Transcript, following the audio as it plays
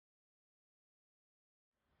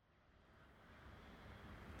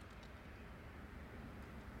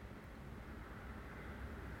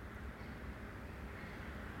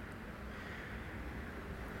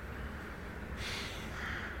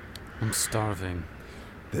I'm starving.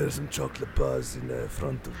 There's some chocolate bars in the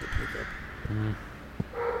front of the pickup.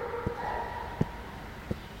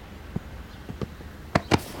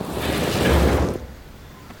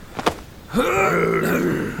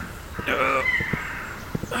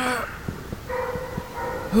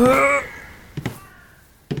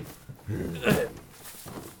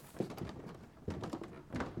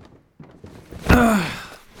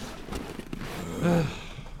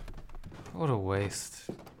 What a waste.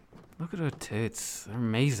 Look at her tits. They're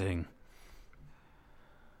amazing.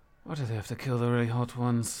 Why do they have to kill the really hot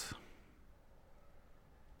ones?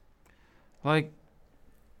 Like,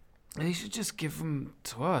 they should just give them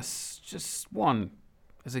to us. Just one.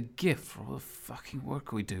 As a gift for all the fucking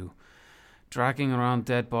work we do. Dragging around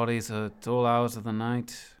dead bodies at all hours of the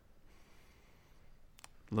night.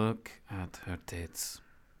 Look at her tits.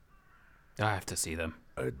 I have to see them.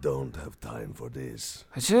 I don't have time for this.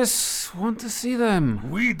 I just want to see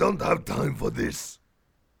them. We don't have time for this.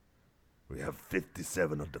 We have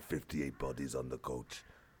 57 of the 58 bodies on the coach.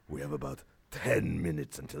 We have about 10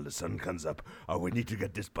 minutes until the sun comes up, and we need to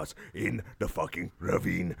get this bus in the fucking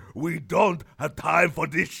ravine. We don't have time for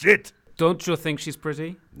this shit. Don't you think she's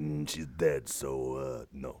pretty? She's dead, so,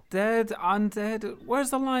 no. Dead, undead? Where's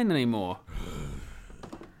the line anymore?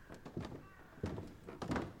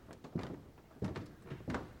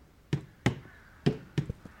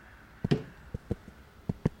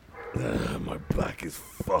 My back is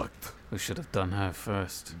fucked. We should have done her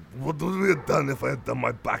first. What would we have done if I had done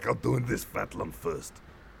my back out doing this fat lump first?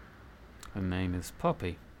 Her name is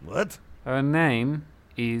Poppy. What? Her name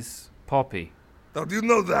is Poppy. How do you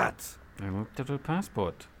know that? I looked at her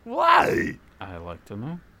passport. Why? I like to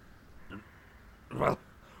know. Well,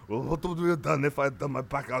 what would we have done if I had done my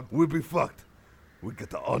back out? We'd be fucked. We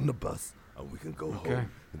get on the bus, and we can go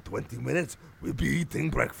home. In 20 minutes, we'll be eating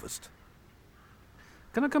breakfast.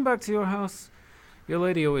 Can I come back to your house? Your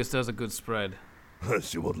lady always does a good spread.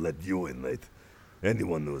 She won't let you in, mate.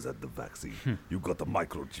 Anyone knows that the vaccine, you got a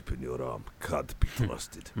microchip in your arm, can't be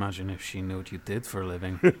trusted. Imagine if she knew what you did for a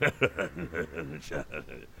living.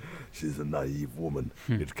 She's a naive woman.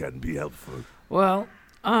 It can be helpful. Well,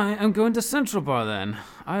 I am going to Central Bar then.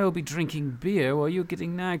 I'll be drinking beer while you're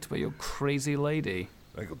getting nagged by your crazy lady.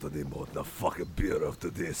 I got to need more than a fucking beer after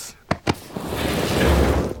this.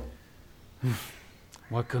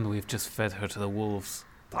 Why couldn't we have just fed her to the wolves?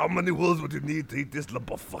 How many wolves would you need to eat this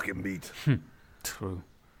lump of fucking meat? True.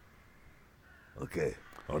 Okay,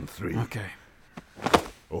 on 3. Okay.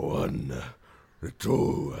 1,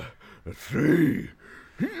 2, 3.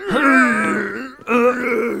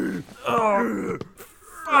 Oh,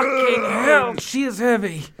 fucking hell, she is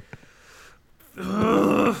heavy.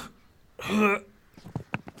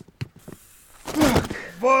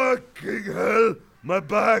 Fucking hell. My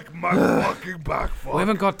fucking back, fuck. We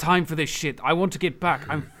haven't got time for this shit. I want to get back.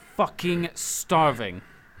 I'm fucking starving.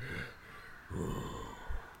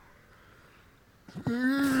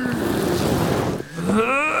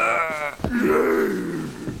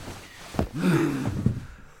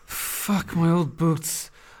 Fuck my old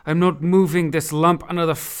boots. I'm not moving this lump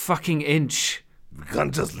another fucking inch. We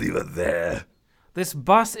can't just leave her there. This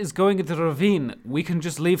bus is going into the ravine. We can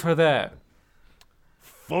just leave her there.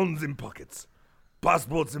 Phones in pockets.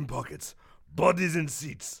 Passports in pockets. Bodies in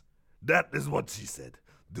seats. That is what she said.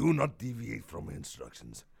 Do not deviate from her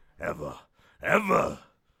instructions. Ever. Ever.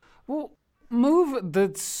 Well, move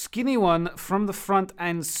the skinny one from the front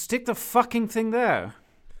and stick the fucking thing there.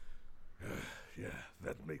 Yeah,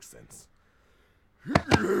 that makes sense.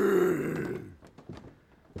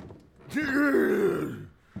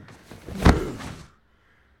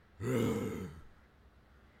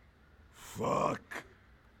 Fuck.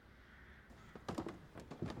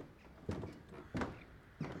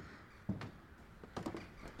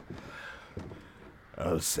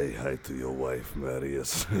 I'll say hi to your wife,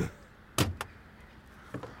 Marius.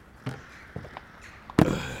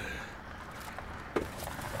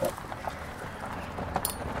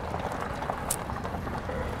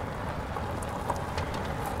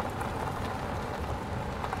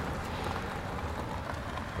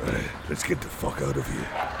 Let's get the fuck out of here.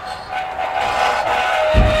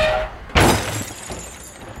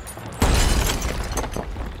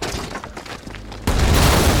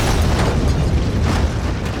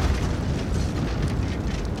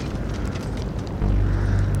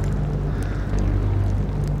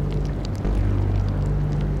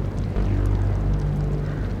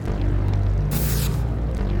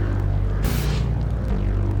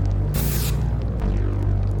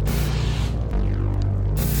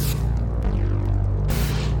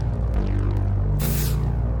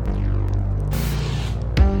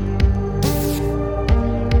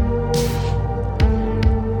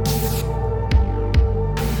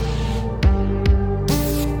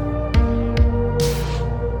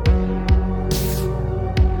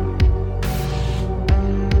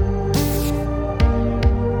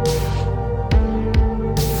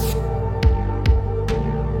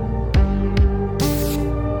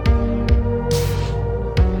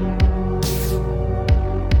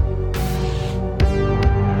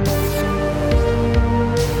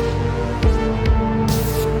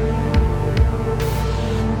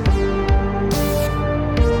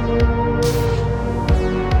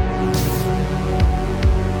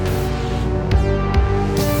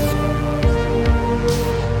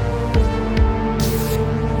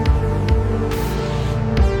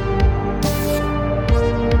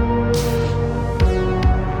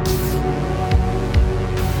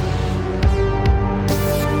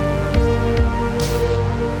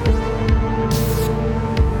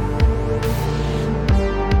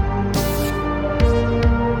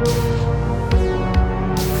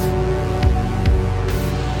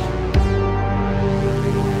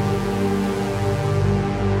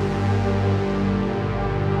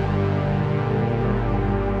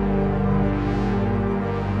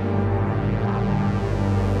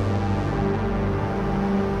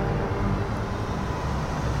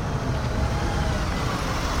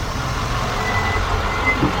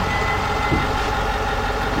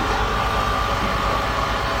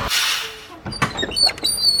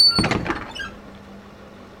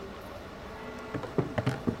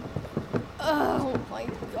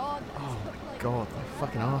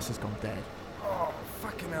 fucking arse has gone dead. Oh,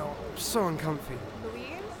 fucking hell. I'm so uncomfy. Louise?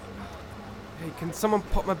 Hey, can someone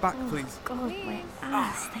pop my back, please? God, my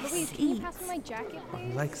ass, this Louise, can you pass me my jacket, My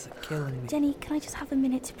please? legs are killing me. Jenny, can I just have a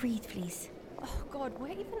minute to breathe, please? Oh, God,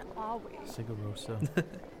 where even are we? Sigarosa.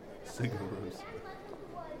 Sigarosa.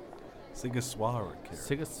 Sigaswara, Kira.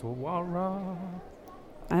 Sigaswara.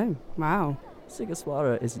 Oh, wow.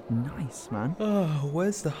 Sigaswara is nice, man. Oh,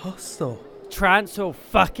 where's the hostel?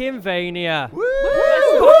 Transylvania. Woo!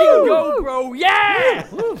 Let's fucking go, bro! Yeah!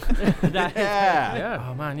 Yeah.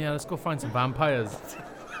 Oh man, yeah. Let's go find some vampires.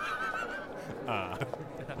 I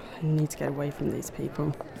need to get away from these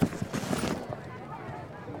people.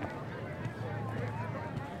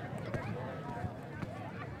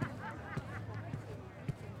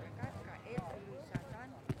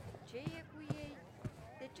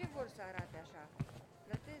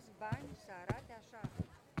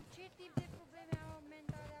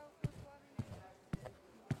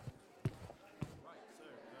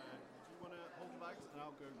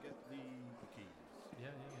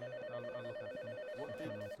 I'll look after them. What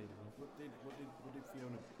did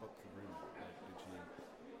Fiona book the room? Did she?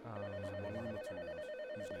 One room or two rooms?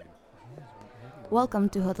 Whose name? Welcome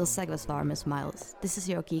to Hotel Segwesvar, Miss Miles. This is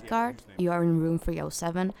your key card. You are in room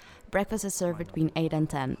 307. Breakfast is served between 8 and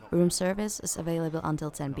 10. Room service is available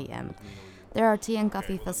until 10 p.m. There are tea and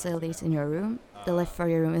coffee facilities in your room. The lift for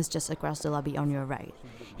your room is just across the lobby on your right.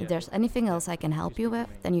 If there's anything else I can help you with,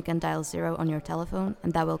 then you can dial 0 on your telephone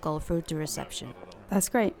and that will call through to reception. That's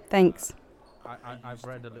great, thanks. I've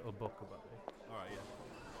read a little book about it. Alright, yeah.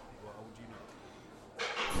 Well, how would you know?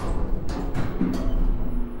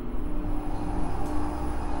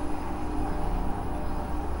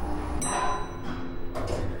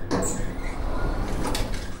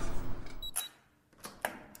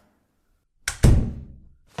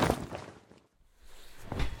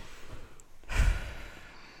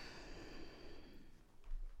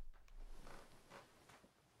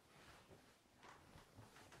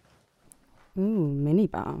 Ooh,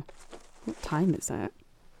 minibar. What time is it?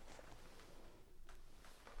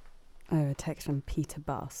 Oh, a text from Peter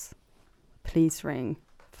Buss. Please ring.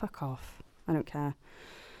 Fuck off. I don't care.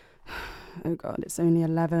 Oh god, it's only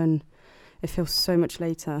 11. It feels so much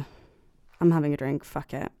later. I'm having a drink.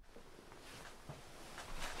 Fuck it.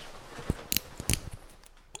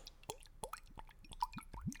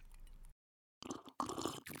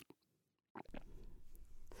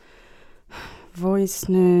 Voice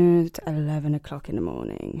note, 11 o'clock in the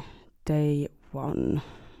morning. Day 1.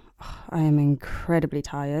 I am incredibly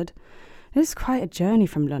tired. It is quite a journey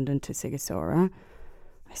from London to Sigasora.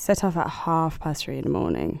 I set off at 3:30 in the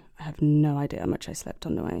morning. I have no idea how much I slept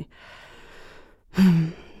on the way.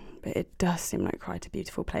 But it does seem like quite a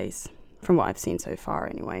beautiful place, from what I've seen so far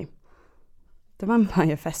anyway. The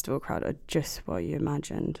Vampire Festival crowd are just what you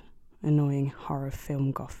imagined. Annoying horror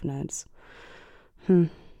film goth nerds.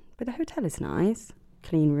 But the hotel is nice.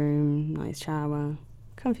 Clean room, nice shower,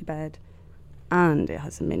 comfy bed. And it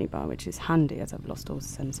has a minibar, which is handy as I've lost all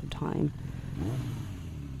sense of time.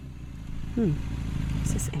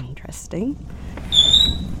 This is interesting.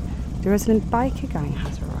 The resident biker gang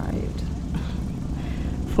has arrived.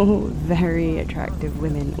 4 very attractive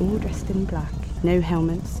women, all dressed in black. No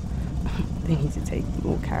helmets. They need to take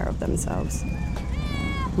more care of themselves.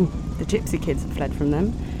 The gypsy kids have fled from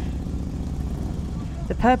them.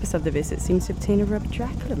 The purpose of the visit seems to obtain a rubber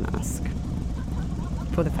Dracula mask.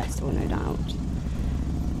 For the festival, no doubt.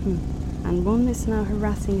 And one is now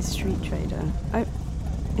harassing a street trader. Oh,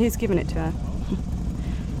 he's given it to her.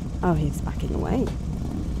 Oh, he's backing away.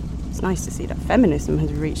 It's nice to see that feminism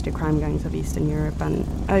has reached the crime gangs of Eastern Europe and...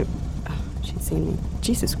 Oh, she's seen me.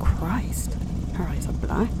 Jesus Christ. Her eyes are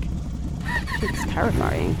black. She looks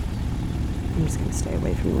terrifying. I'm just going to stay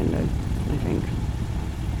away from the window, I think.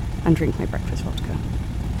 And drink my breakfast vodka.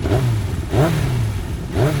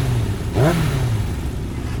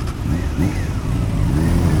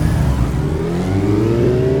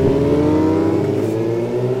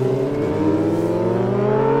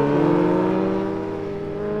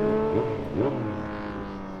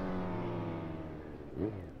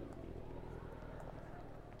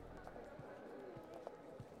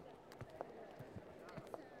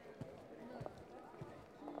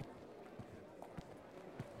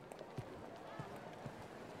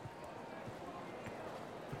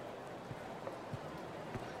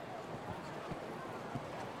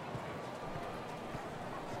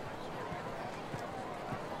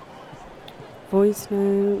 Voice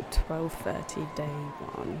note, 12:30, day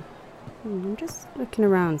 1. I'm just looking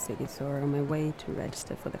around Sigasora on my way to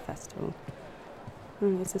register for the festival.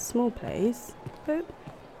 It's a small place, but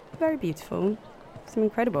very beautiful. Some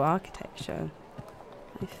incredible architecture.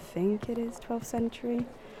 I think it is 12th century.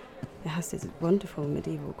 It has this wonderful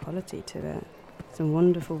medieval quality to it. Some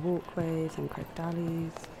wonderful walkways and cracked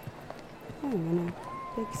alleys. Oh, and a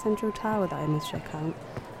big central tower that I must check out.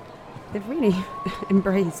 They've really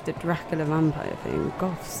embraced the Dracula vampire thing.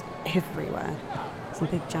 Goths everywhere. Some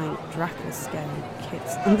big giant Dracula scale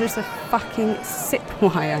kits. And there's a fucking zip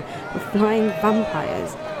wire with flying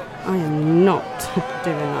vampires. I am not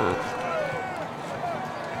doing that.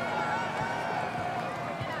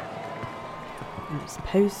 And there's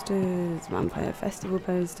posters, vampire festival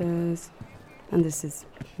posters. And there's this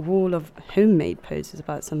wall of homemade posters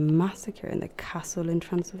about some massacre in the castle in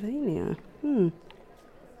Transylvania.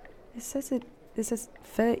 It says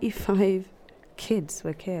 35 kids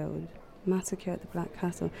were killed. Massacre at the Black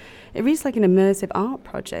Castle. It reads like an immersive art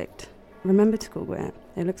project. Remember to Google it.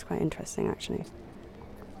 It looks quite interesting, actually.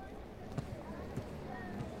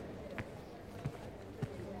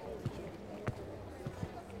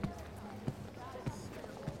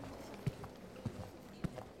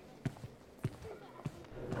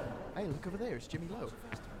 Hey, look over there, it's Jimmy Lowe. Do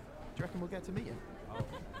you reckon we'll get to meet him?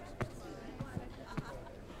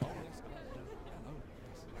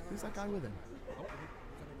 Who's that guy with him?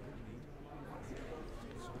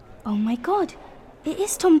 Oh my god, it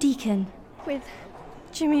is Tom Deacon. With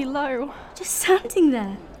Jimmy Lowe. Just standing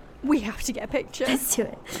there. We have to get a picture. Let's do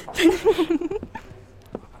it.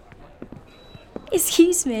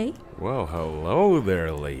 Excuse me. Well, hello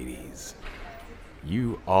there, ladies.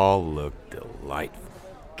 You all look delightful.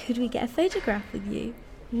 Could we get a photograph with you?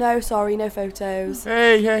 No, sorry, no photos.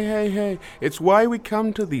 Hey. It's why we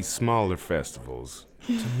come to these smaller festivals.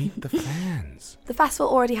 To meet the fans. The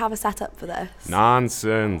festival already have a setup for this.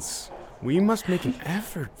 Nonsense. We must make an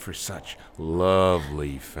effort for such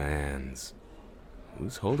lovely fans.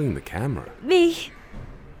 Who's holding the camera? Me.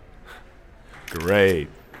 Great.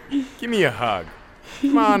 Give me a hug.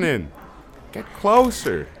 Come on in. Get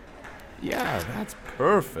closer. Yeah, that's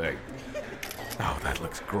perfect. Oh, that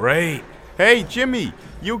looks great. Hey, Jimmy,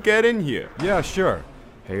 you get in here. Yeah, sure.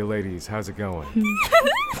 Hey, ladies, how's it going?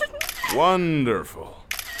 Wonderful.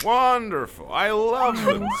 I love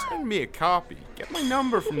them. Send me a copy. Get my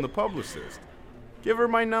number from the publicist. Give her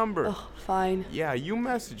my number. Oh, fine. Yeah, you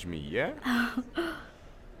message me, yeah?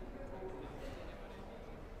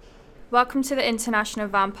 Welcome to the International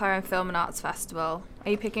Vampire and Film and Arts Festival.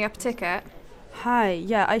 Are you picking up a ticket? Hi,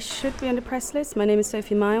 yeah, I should be on the press list. My name is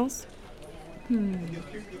Sophie Miles.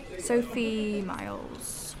 Sophie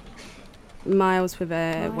Miles. Miles with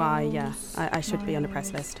a Y, yeah. I should be on the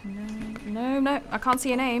press list. No, I can't see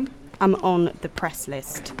your name. I'm on the press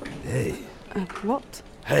list. Hey. What?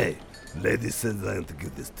 Hey, lady says I am to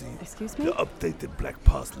give this to you. Excuse me? The updated Black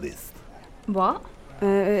Pass list. What?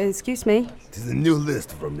 Excuse me? It is a new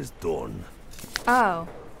list from Miss Dawn. Oh,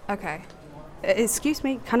 okay. Excuse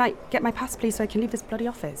me, can I get my pass, please, so I can leave this bloody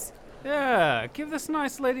office? Yeah, give this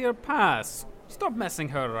nice lady her pass. Stop messing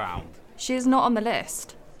her around. She is not on the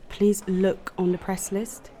list. Please look on the press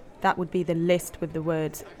list. That would be the list with the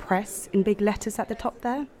words press in big letters at the top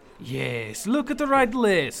there. Yes, look at the right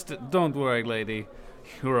list. Don't worry, lady.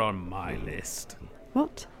 You're on my list.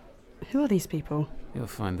 What? Who are these people? You'll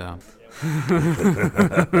find out.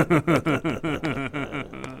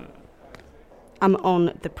 I'm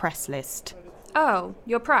on the press list. Oh,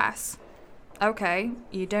 you're press? Okay,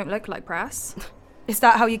 you don't look like press. Is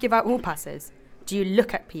that how you give out hall passes? Do you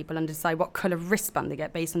look at people and decide what colour wristband they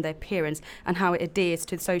get based on their appearance and how it adheres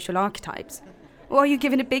to social archetypes? Or are you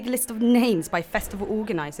given a big list of names by festival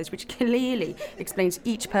organisers which clearly explains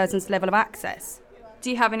each person's level of access? Do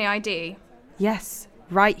you have any ID? Yes,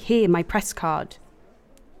 right here, my press card.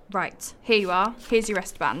 Right, here you are. Here's your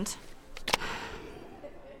wristband.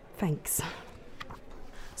 Thanks.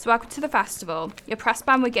 So welcome to the festival. Your press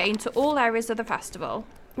band will get into all areas of the festival.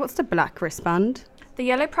 What's the black wristband? The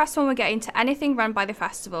yellow press one will get into anything run by the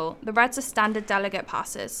festival. The reds are standard delegate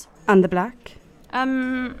passes. And the black?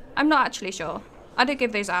 I'm not actually sure. I don't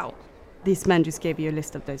give those out. These men just gave you a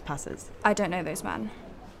list of those passes. I don't know those men.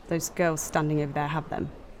 Those girls standing over there have them?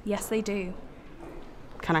 Yes, they do.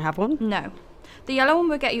 Can I have one? No. The yellow one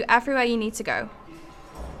will get you everywhere you need to go.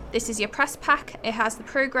 This is your press pack. It has the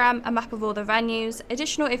programme, a map of all the venues,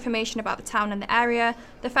 additional information about the town and the area,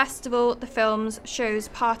 the festival, the films, shows,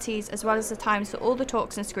 parties, as well as the times for all the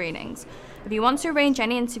talks and screenings. If you want to arrange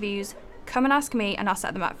any interviews, come and ask me and I'll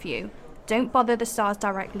set them up for you. Don't bother the stars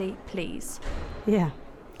directly, please. Yeah.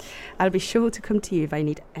 I'll be sure to come to you if I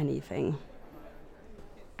need anything.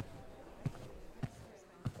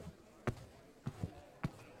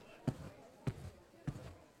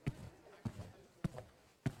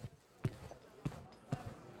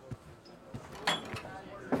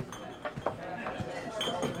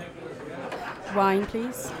 Wine,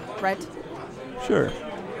 please. Red. Sure.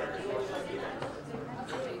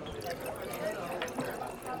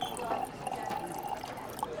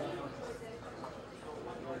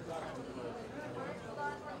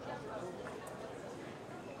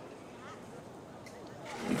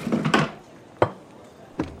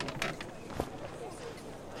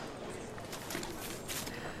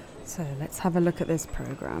 So let's have a look at this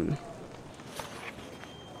program.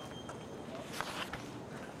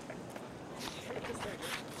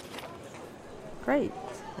 Great,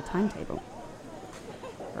 the timetable.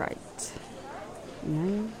 Right.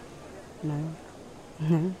 No,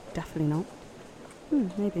 definitely not.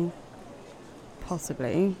 Maybe.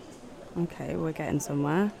 Possibly. Okay, we're getting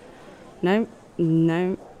somewhere. No.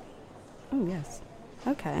 Oh, yes.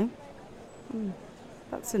 Okay.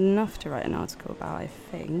 That's enough to write an article about, I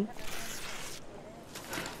think.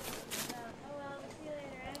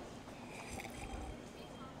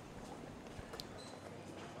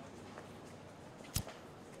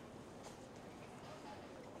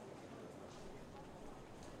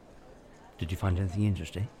 Did you find anything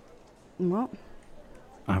interesting? What?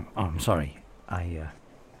 I'm sorry.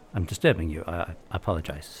 I'm disturbing you. I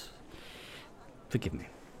apologize. Forgive me.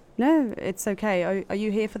 No, it's okay. Are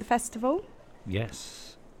you here for the festival?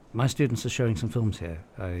 Yes. My students are showing some films here.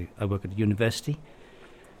 I work at a university,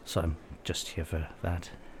 so I'm just here for that.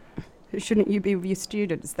 Shouldn't you be with your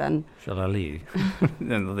students then? Shall I leave?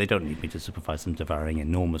 No, they don't need me to supervise them devouring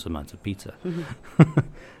enormous amounts of pizza.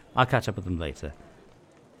 I'll catch up with them later.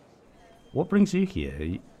 What brings you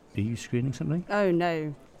here? Are you screening something? Oh,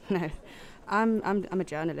 no. I'm a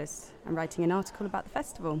journalist. I'm writing an article about the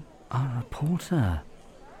festival. A reporter.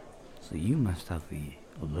 So you must have the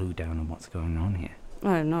lowdown on what's going on here.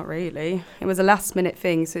 Oh, not really. It was a last-minute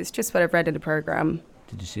thing, so it's just what I've read in the programme.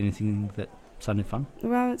 Did you see anything that sounded fun?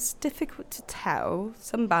 Well, it's difficult to tell.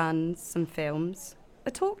 Some bands, some films.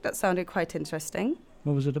 A talk that sounded quite interesting.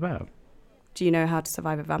 What was it about? Do you know how to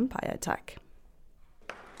survive a vampire attack?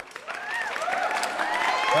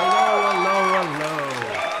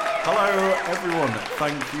 Hello, everyone.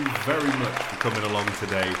 Thank you very much for coming along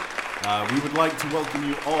today. We would like to welcome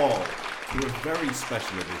you all to a very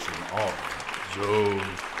special edition of Zone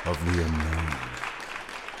of the Unknown.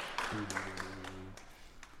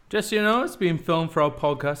 Just so you know, it's being filmed for our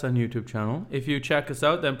podcast and YouTube channel. If you check us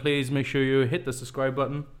out, then please make sure you hit the subscribe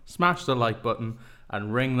button, smash the like button,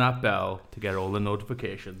 and ring that bell to get all the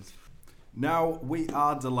notifications. Now, we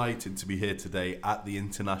are delighted to be here today at the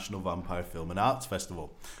International Vampire Film and Arts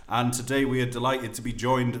Festival. And today we are delighted to be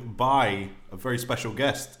joined by a very special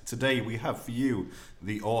guest. Today we have for you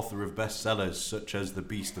the author of bestsellers such as The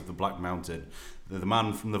Beast of the Black Mountain, The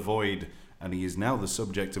Man from the Void, and he is now the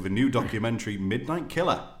subject of a new documentary, Midnight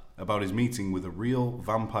Killer, about his meeting with a real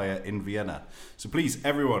vampire in Vienna. So please,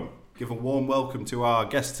 everyone, give a warm welcome to our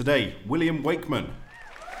guest today, William Wakeman.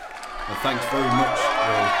 And thanks very much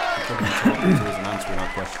for coming and talking to us and answering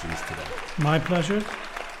our questions today. My pleasure.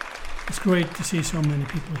 It's great to see so many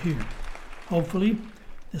people here. Hopefully,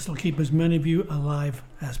 this will keep as many of you alive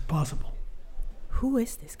as possible. Who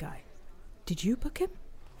is this guy? Did you book him?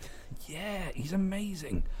 Yeah, he's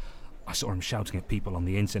amazing. I saw him shouting at people on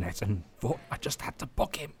the internet and thought I just had to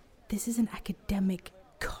book him. This is an academic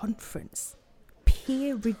conference.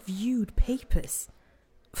 Peer-reviewed papers.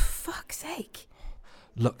 For fuck's sake.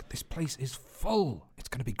 Look, this place is full. It's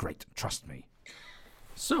going to be great, trust me.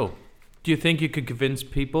 So, do you think you could convince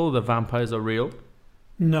people the vampires are real?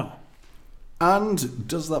 No. And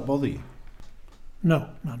does that bother you? No,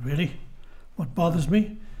 not really. What bothers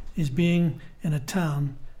me is being in a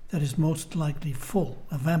town that is most likely full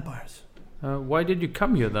of vampires. Why did you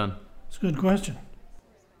come here then? It's a good question.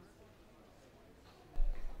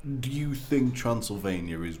 Do you think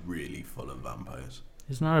Transylvania is really full of vampires?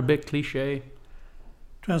 Isn't that a bit cliche?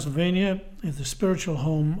 Transylvania is the spiritual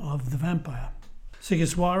home of the vampire.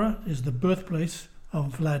 Sigiswara is the birthplace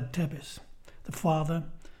of Vlad Tepes, the father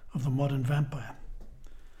of the modern vampire.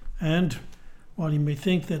 And while you may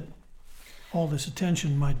think that all this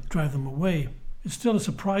attention might drive them away, it's still a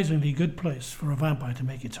surprisingly good place for a vampire to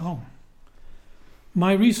make its home.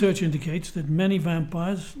 My research indicates that many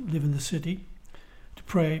vampires live in the city to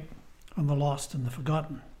prey on the lost and the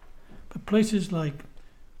forgotten. But places like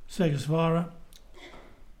Sigiswara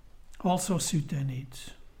also suit their needs.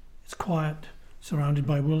 It's quiet, surrounded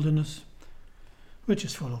by wilderness, which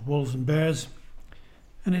is full of wolves and bears,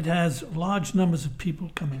 and it has large numbers of people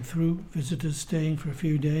coming through, visitors staying for a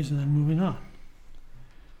few days and then moving on.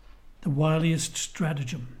 The wiliest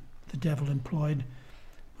stratagem the devil employed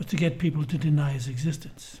was to get people to deny his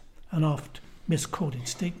existence, an oft misquoted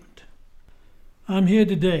statement. I'm here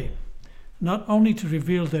today not only to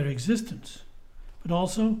reveal their existence, but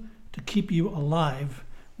also to keep you alive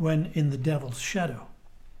when in the devil's shadow.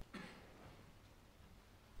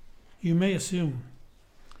 You may assume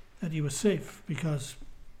that you are safe because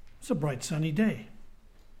it's a bright sunny day.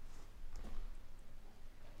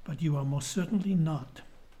 But you are most certainly not.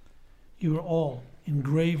 You are all in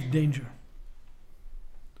grave danger.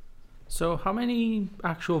 So, how many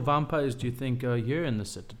actual vampires do you think are here in the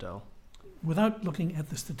Citadel? Without looking at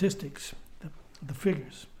the statistics, the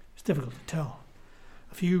figures, it's difficult to tell.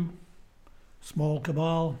 A few, small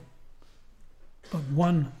cabal, but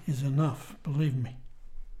one is enough, believe me.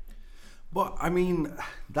 But, I mean,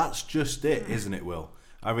 that's just it, isn't it, Will?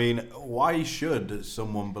 I mean, why should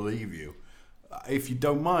someone believe you? If you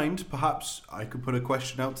don't mind, perhaps I could put a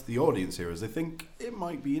question out to the audience here, as I think it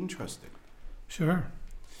might be interesting. Sure.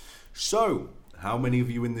 So, how many of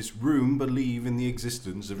you in this room believe in the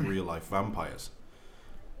existence of real-life vampires?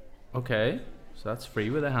 Okay, so that's 3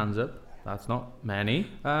 with their hands up. That's not many.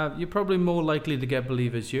 You're probably more likely to get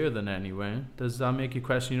believers here than anywhere. Does that make you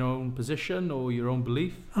question your own position or your own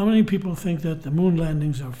belief? How many people think that the moon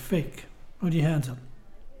landings are fake? Put your hands up.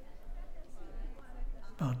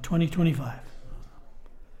 About 20-25.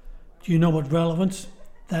 Do you know what relevance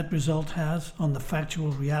that result has on the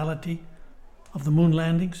factual reality of the moon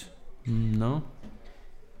landings? No.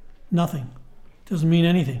 Nothing. Doesn't mean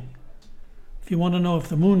anything. If you want to know if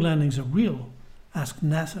the moon landings are real, ask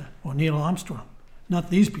NASA or Neil Armstrong, not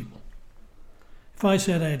these people. If I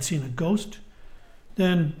said I had seen a ghost,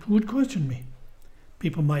 then who would question me?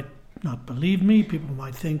 People might not believe me, people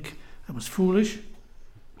might think I was foolish,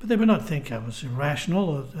 but they would not think I was irrational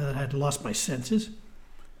or that I had lost my senses.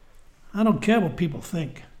 I don't care what people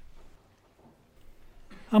think.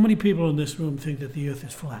 How many people in this room think that the earth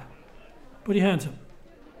is flat? Put your hands up.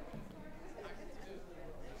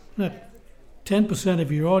 Look, 10%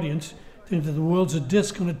 of your audience think that the world's a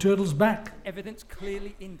disc on a turtle's back. Evidence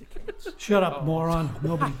clearly indicates. Shut up, moron.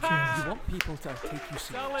 Nobody cares. You want people to take you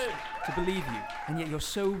seriously, to believe you, and yet you're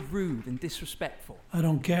so rude and disrespectful. I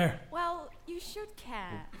don't care. Well, you should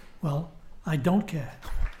care. Well, I don't care.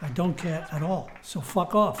 I don't care at all. So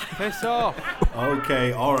fuck off. Piss off.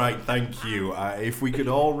 Okay, alright, thank you. If we could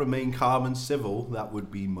all remain calm and civil, that would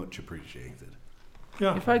be much appreciated.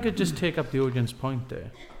 Yeah. If I could just take up the audience point there.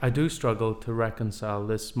 I do struggle to reconcile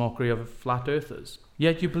this mockery of flat earthers.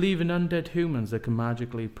 Yet you believe in undead humans that can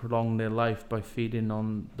magically prolong their life by feeding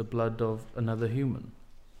on the blood of another human.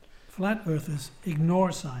 Flat earthers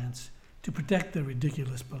ignore science to protect their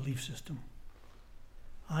ridiculous belief system.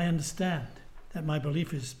 I understand that my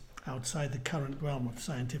belief is outside the current realm of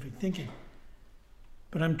scientific thinking,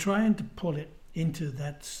 but I'm trying to pull it into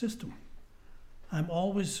that system. I'm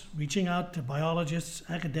always reaching out to biologists,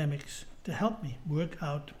 academics, to help me work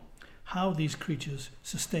out how these creatures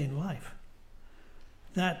sustain life.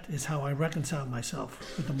 That is how I reconcile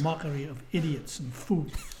myself with the mockery of idiots and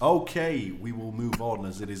fools. Okay, we will move on,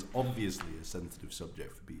 as it is obviously a sensitive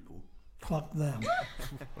subject for people. Fuck them.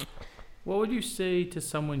 What would you say to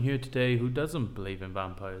someone here today who doesn't believe in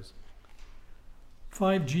vampires?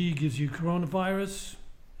 5G gives you coronavirus.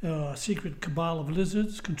 A secret cabal of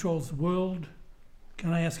lizards controls the world.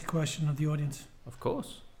 Can I ask a question of the audience? Of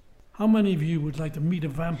course. How many of you would like to meet a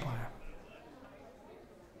vampire?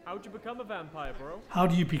 How'd you become a vampire, bro? How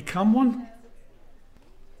do you become one?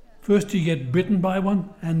 First you get bitten by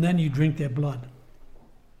one, and then you drink their blood.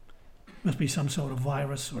 Must be some sort of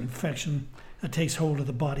virus or infection that takes hold of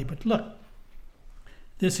the body. But look,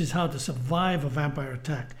 this is how to survive a vampire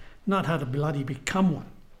attack, not how to bloody become one.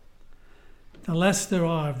 The less there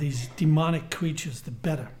are of these demonic creatures, the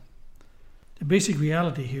better. The basic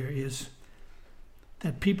reality here is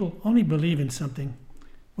that people only believe in something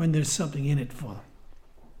when there's something in it for them.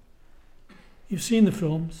 You've seen the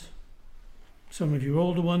films. Some of you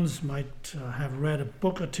older ones might have read a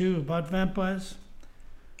book or two about vampires.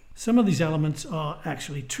 Some of these elements are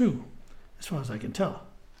actually true, as far as I can tell.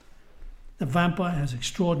 The vampire has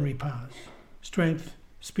extraordinary powers, strength,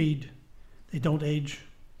 speed. They don't age.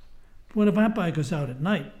 But when a vampire goes out at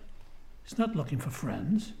night, it's not looking for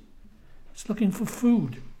friends. It's looking for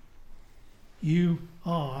food. You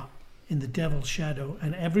are in the devil's shadow,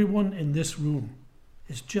 and everyone in this room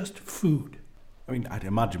is just food. I mean, I'd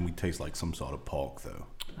imagine we taste like some sort of pork, though.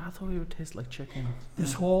 I thought we would taste like chicken.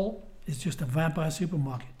 This hall is just a vampire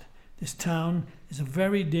supermarket. This town is a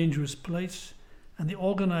very dangerous place, and the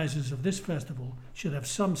organizers of this festival should have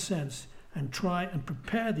some sense and try and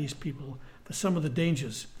prepare these people for some of the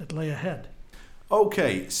dangers that lay ahead.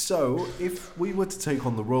 Okay, so if we were to take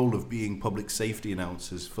on the role of being public safety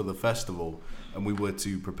announcers for the festival, and we were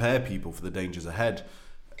to prepare people for the dangers ahead,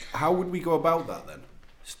 how would we go about that then?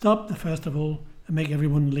 Stop the festival and make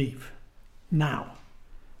everyone leave. Now.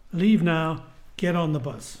 Leave now. Get on the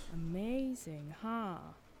bus. Amazing, huh?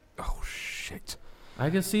 Oh, shit. I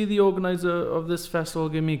can see the organizer of this festival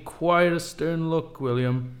give me quite a stern look,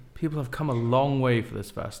 William. People have come a long way for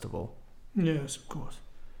this festival. Yes, of course.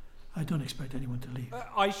 I don't expect anyone to leave.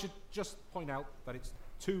 I should just point out that it's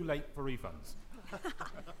too late for refunds.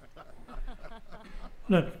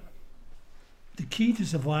 Look, the key to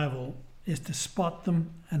survival is to spot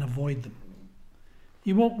them and avoid them.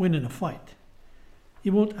 You won't win in a fight.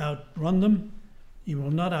 You won't outrun them. You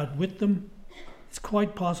will not outwit them. It's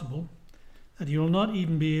quite possible that you will not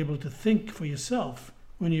even be able to think for yourself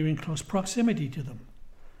when you're in close proximity to them.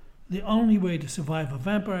 The only way to survive a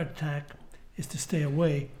vampire attack is to stay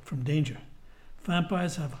away from danger.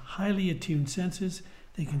 Vampires have highly attuned senses.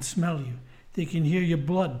 They can smell you. They can hear your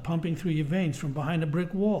blood pumping through your veins from behind a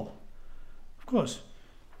brick wall. Of course,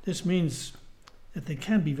 this means that they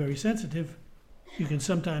can be very sensitive. You can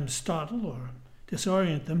sometimes startle or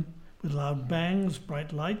disorient them with loud bangs,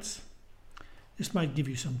 bright lights. This might give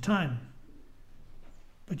you some time,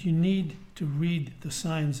 but you need to read the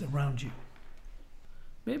signs around you.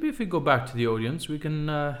 Maybe if we go back to the audience, we can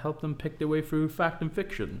help them pick their way through fact and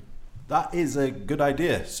fiction. That is a good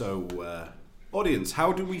idea. So, audience,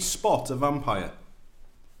 how do we spot a vampire?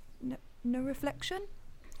 No reflection?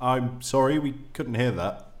 I'm sorry, we couldn't hear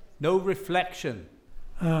that. No reflection.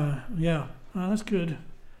 Yeah, that's good.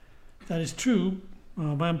 That is true.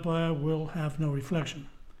 A vampire will have no reflection.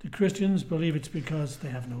 The Christians believe it's because they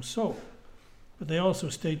have no soul. But they also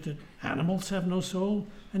state that animals have no soul,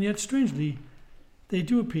 and yet, strangely, they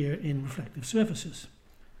do appear in reflective surfaces.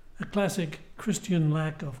 A classic Christian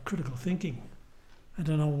lack of critical thinking. I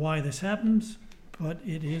don't know why this happens, but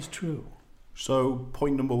it is true. So,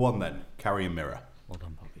 point number 1 then, carry a mirror. Well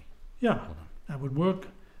done, Poppy. Yeah, that would work.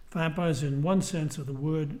 Vampires, in one sense of the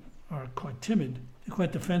word, are quite timid. They're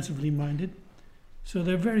quite defensively minded. So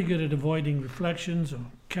they're very good at avoiding reflections or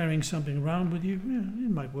carrying something around with you. Yeah,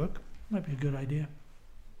 it might work. Might be a good idea.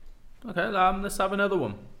 Okay, let's have another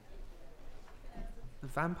one. The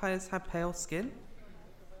vampires have pale skin?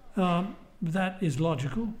 That is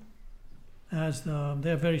logical, as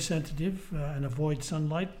they're very sensitive and avoid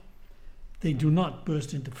sunlight. They do not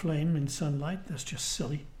burst into flame in sunlight. That's just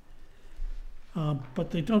silly.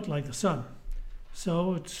 But they don't like the sun.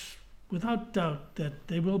 So it's without doubt that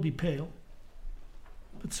they will be pale.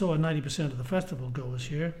 But so are 90% of the festival goers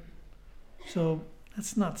here. So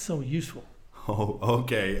that's not so useful. Oh,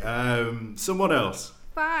 okay. Someone else.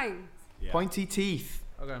 Fine. Yeah. Pointy teeth.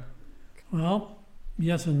 Okay. Well,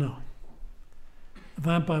 yes and no. The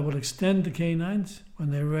vampire will extend the canines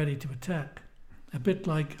when they're ready to attack. A bit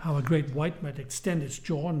like how a great white might extend its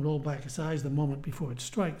jaw and roll back its eyes the moment before it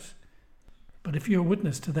strikes. But if you're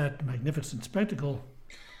witness to that magnificent spectacle,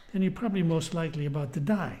 then you're probably most likely about to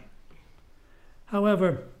die.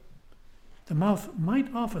 However, the mouth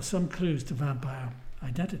might offer some clues to vampire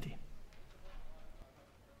identity.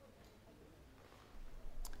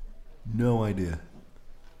 No idea.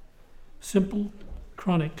 Simple,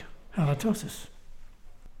 chronic halitosis.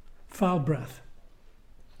 Foul breath.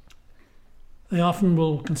 They often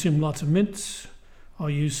will consume lots of mints or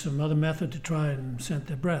use some other method to try and scent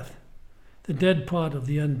their breath. The dead part of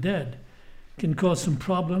the undead can cause some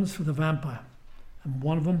problems for the vampire, and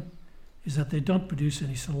one of them is that they don't produce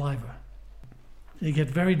any saliva. They get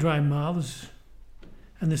very dry mouths,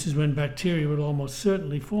 and this is when bacteria will almost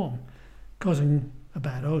certainly form, causing a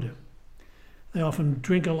bad odor. They often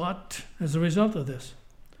drink a lot as a result of this.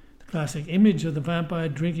 The classic image of the vampire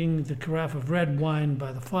drinking the carafe of red wine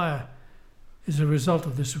by the fire is a result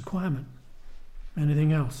of this requirement.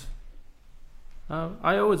 Anything else?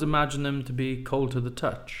 I always imagine them to be cold to the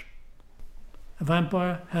touch. A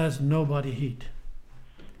vampire has no body heat.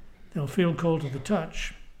 They'll feel cold to the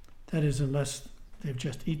touch, that is, unless they've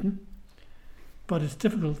just eaten. But it's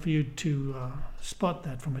difficult for you to spot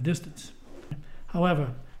that from a distance.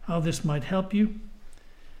 However, how this might help you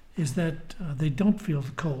is that they don't feel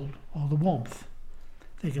the cold or the warmth.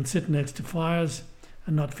 They can sit next to fires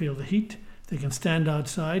and not feel the heat. They can stand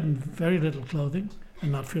outside in very little clothing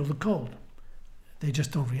and not feel the cold. They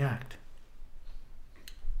just don't react.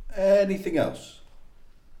 Anything else?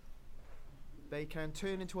 They can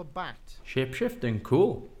turn into a bat. Shape-shifting,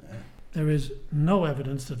 cool. There is no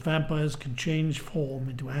evidence that vampires can change form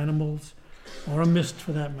into animals, or a mist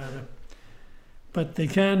for that matter. But they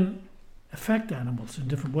can affect animals in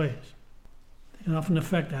different ways. They can often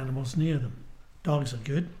affect animals near them. Dogs are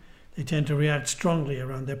good. They tend to react strongly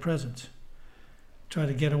around their presence. Try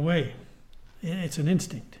to get away. It's an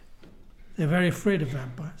instinct. They're very afraid of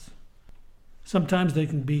vampires. Sometimes they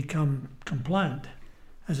can become compliant,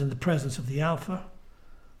 as in the presence of the alpha,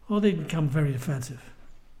 or they become very offensive.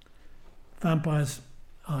 Vampires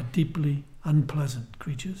are deeply unpleasant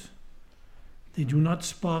creatures. They do not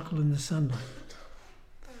sparkle in the sunlight.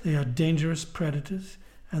 They are dangerous predators,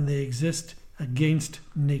 and they exist against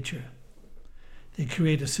nature. They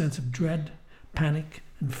create a sense of dread, panic,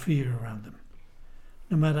 and fear around them.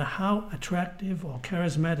 No matter how attractive or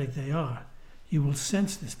charismatic they are, you will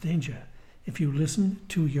sense this danger if you listen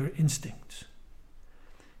to your instincts.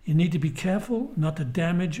 You need to be careful not to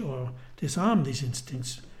damage or disarm these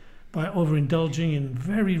instincts by overindulging in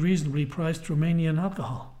very reasonably priced Romanian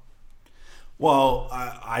alcohol. Well,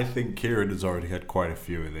 I think Kieran has already had quite a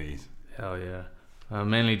few of these. Hell yeah.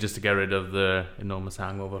 Mainly just to get rid of the enormous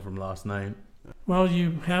hangover from last night. Well,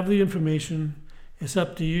 you have the information. It's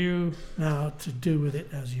up to you now to do with it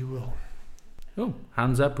as you will. Oh,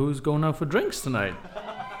 hands up, who's going out for drinks tonight?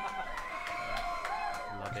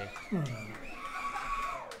 Love it.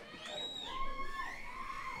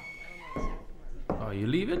 Are you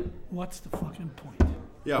leaving? What's the fucking point?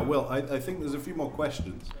 Yeah, well, I think there's a few more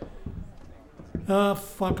questions.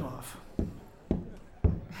 Fuck off.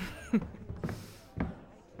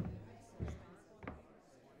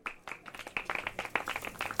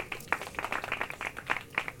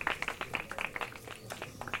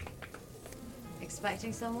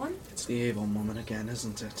 Expecting someone? It's the Avon woman again,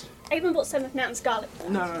 isn't it? Avon bought some of Nathan's garlic.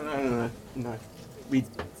 No. We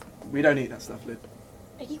don't eat that stuff, Lid.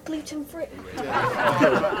 Are you gluten free?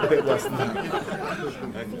 A bit worse than that.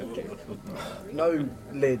 No,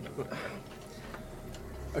 Lid.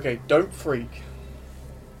 Okay, don't freak.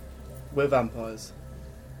 We're vampires.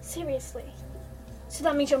 Seriously? So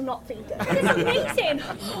that means you're not vegan? It's amazing!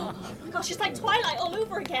 Oh my gosh, it's like Twilight all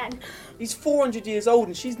over again. He's 400 years old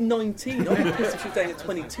and she's 19. I'd be pissed if she was dating a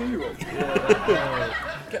 22-year-old.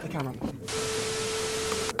 Get the camera.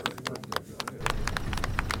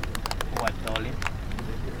 What, darling?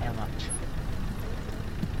 How much?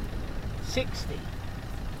 60. Bit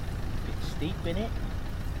steep, innit?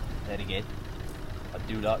 Then again, I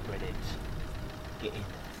do like red eggs. Get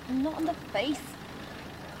in. Not on the face.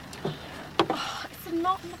 Oh, it's a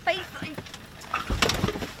knot on the face.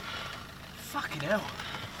 Fucking hell.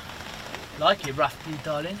 Like it rough, you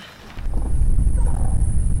darling.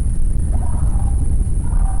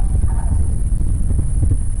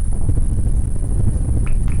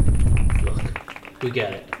 Look, we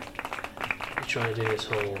get it. You're trying to do this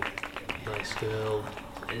whole nice girl,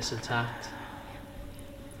 innocent act.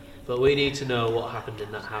 But we need to know what happened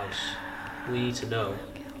in that house. We need to know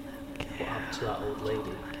what happened to that old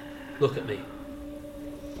lady. Look at me.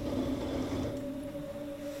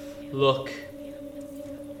 Look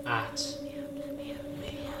at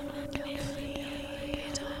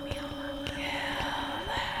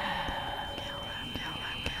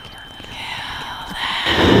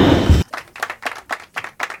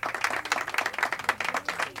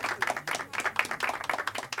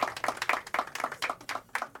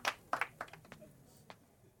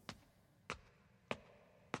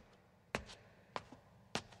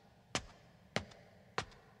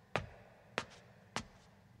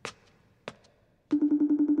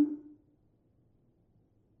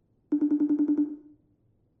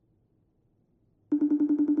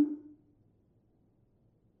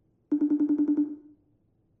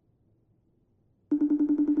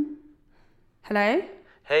Hello?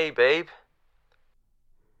 Hey, babe.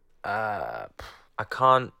 I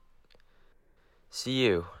can't see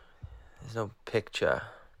you. There's no picture.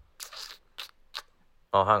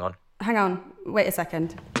 Oh, hang on. Hang on, wait a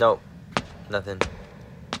second. No, nothing.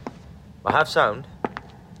 I have sound.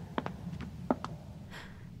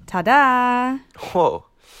 Ta-da! Whoa.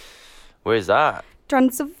 Where's that?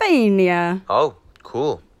 Transylvania. Oh,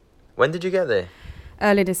 cool. When did you get there?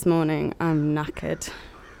 Early this morning. I'm knackered.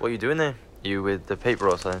 What are you doing there? You with the paper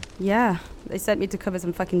or something? Yeah, they sent me to cover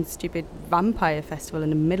some fucking stupid vampire festival in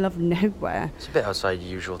the middle of nowhere. It's a bit outside your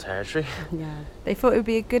usual territory. Yeah, they thought it would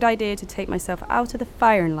be a good idea to take myself out of the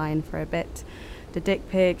firing line for a bit. The dick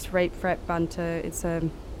pics, rape threat banter, it's a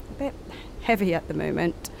bit heavy at the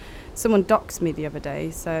moment. Someone doxed me the other day,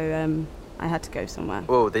 so I had to go somewhere.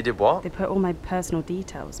 Whoa, they did what? They put all my personal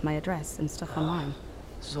details, my address and stuff online.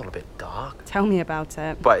 This is all a bit dark. Tell me about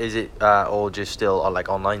it. But is it all just still like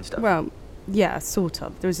online stuff? Well, yeah, sort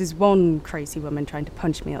of. There was this one crazy woman trying to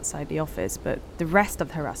punch me outside the office, but the rest of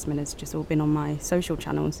the harassment has just all been on my social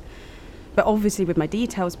channels. But obviously with my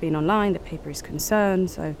details being online, the paper is concerned,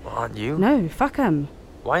 so... Well, aren't you? No, fuck 'em.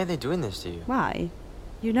 Why are they doing this to you? Why?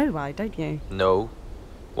 You know why, don't you? No.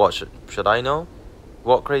 What, should I know?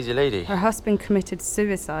 What crazy lady? Her husband committed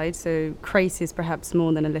suicide, so crazy is perhaps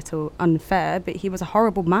more than a little unfair, but he was a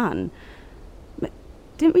horrible man. But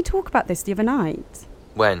didn't we talk about this the other night?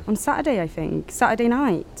 When? On Saturday, I think. Saturday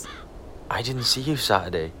night. I didn't see you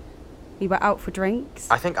Saturday. We were out for drinks.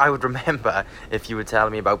 I think I would remember if you were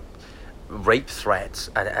telling me about rape threats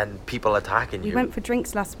and people attacking you. We went for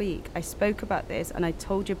drinks last week. I spoke about this and I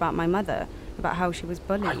told you about my mother, about how she was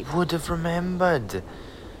bullied. I would have remembered.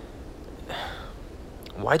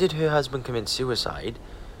 Why did her husband commit suicide?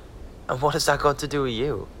 And what has that got to do with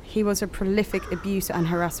you? He was a prolific abuser and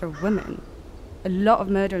harasser of women. A lot of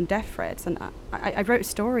murder and death threats, and I wrote a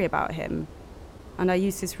story about him. And I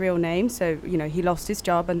used his real name, so, he lost his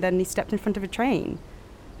job and then he stepped in front of a train.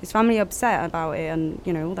 His family upset about it, and,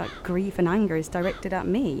 all that grief and anger is directed at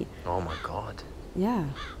me. Oh my God. Yeah,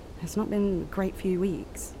 it's not been a great few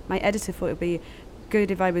weeks. My editor thought it would be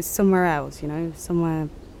good if I was somewhere else, somewhere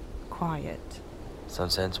quiet.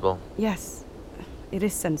 Sounds sensible. Yes, it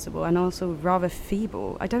is sensible and also rather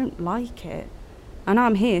feeble. I don't like it. I know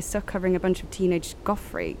I'm here stuck covering a bunch of teenage goth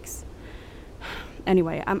freaks.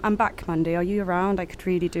 Anyway, I'm back Monday. Are you around? I could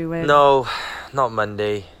really do with... No, not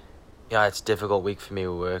Monday. Yeah, it's a difficult week for me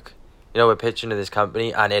with work. We're pitching to this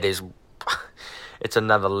company and it is... it's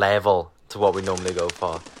another level to what we normally go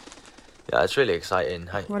for. Yeah, it's really exciting.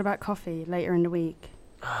 What about coffee later in the week?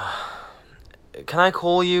 Can I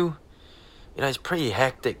call you? It's pretty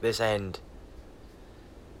hectic this end.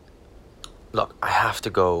 Look, I have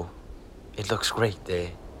to go. It looks great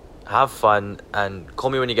there. Have fun and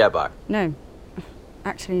call me when you get back. No.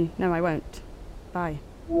 Actually, no, I won't. Bye.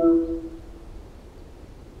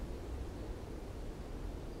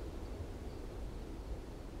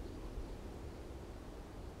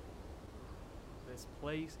 This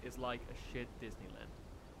place is like a shit Disneyland,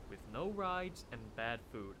 with no rides and bad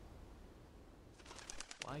food.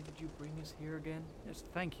 Why did you bring us here again? Yes,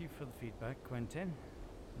 thank you for the feedback, Quentin.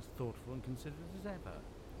 As thoughtful and considerate as ever.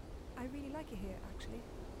 I really like it here, actually.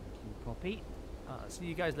 Thank you, Poppy. See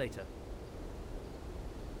you guys later.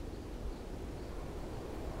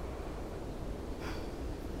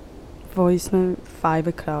 Voice note, 5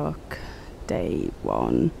 o'clock, day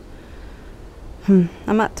 1.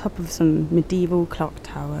 I'm at top of some medieval clock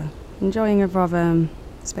tower, enjoying a rather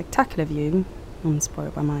spectacular view,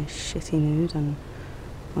 unspoiled by my shitty mood and,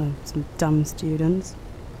 some dumb students.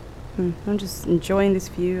 I'm just enjoying this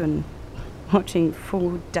view and watching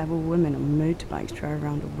 4 devil women on motorbikes drive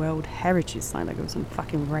around a World Heritage Site like it was some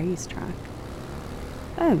fucking racetrack.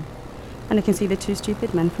 Oh, and I can see the 2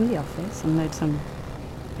 stupid men from the office unload some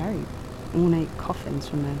very ornate coffins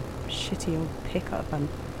from their shitty old pickup and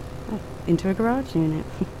into a garage unit.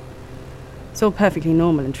 It's all perfectly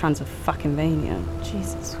normal in Transylvania.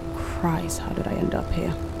 Jesus Christ, how did I end up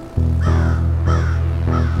here?